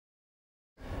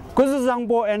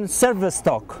Kuzuzangpo and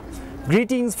Servestok.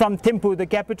 Greetings from Thimphu, the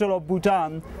capital of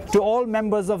Bhutan, to all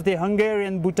members of the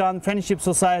Hungary-Bhutan Friendship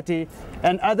Society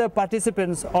and other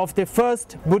participants of the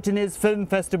First Bhutanese Film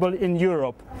Festival in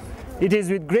Europe. It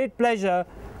is with great pleasure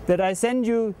that I send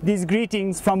you these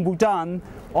greetings from Bhutan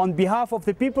on behalf of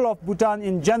the people of Bhutan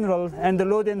in general and the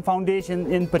Loden Foundation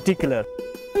in particular.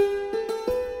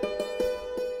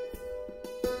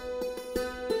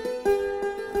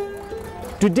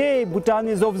 Today, Bhutan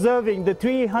is observing the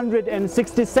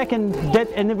 362nd death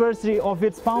anniversary of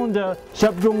its founder,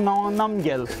 Shabdrung Ngawang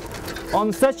Namgyel.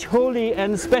 On such holy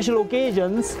and special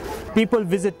occasions, people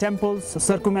visit temples,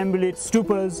 circumambulate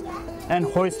stupas, and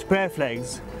hoist prayer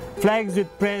flags. Flags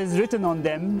with prayers written on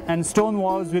them and stone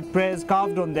walls with prayers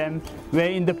carved on them were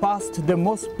in the past the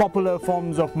most popular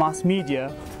forms of mass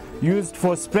media, used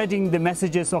for spreading the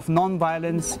messages of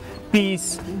non-violence,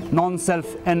 peace, non-self,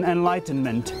 and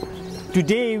enlightenment.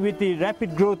 Today, with the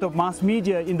rapid growth of mass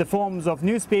media in the forms of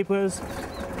newspapers,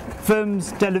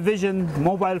 films, television,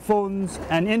 mobile phones,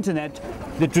 and internet,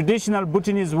 the traditional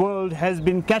Bhutanese world has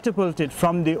been catapulted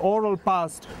from the oral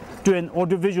past to an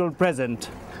audiovisual present.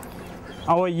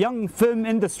 Our young film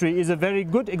industry is a very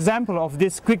good example of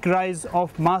this quick rise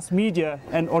of mass media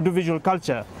and audiovisual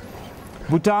culture.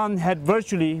 Bhutan had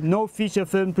virtually no feature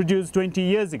film produced 20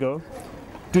 years ago.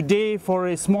 Today, for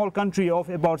a small country of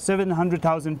about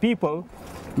 700,000 people,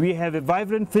 we have a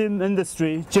vibrant film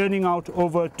industry churning out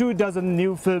over 24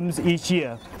 new films each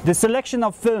year. The selection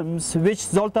of films which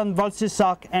Zoltán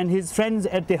Valcsisak and his friends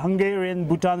at the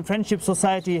Hungary-Bhutan Friendship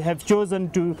Society have chosen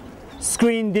to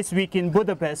screen this week in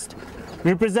Budapest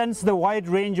represents the wide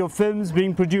range of films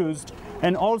being produced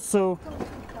and also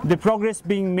the progress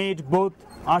being made both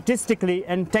artistically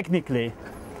and technically.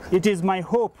 It is my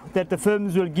hope that the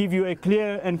films will give you a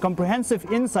clear and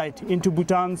comprehensive insight into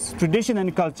Bhutan's tradition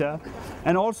and culture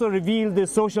and also reveal the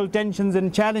social tensions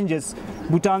and challenges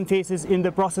Bhutan faces in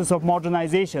the process of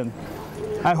modernization.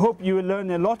 I hope you will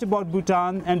learn a lot about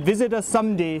Bhutan and visit us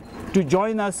someday to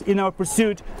join us in our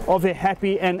pursuit of a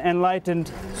happy and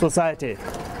enlightened society.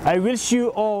 I wish you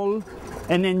all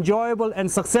an enjoyable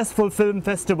and successful film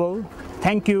festival.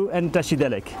 Thank you and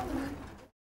Tashidelek.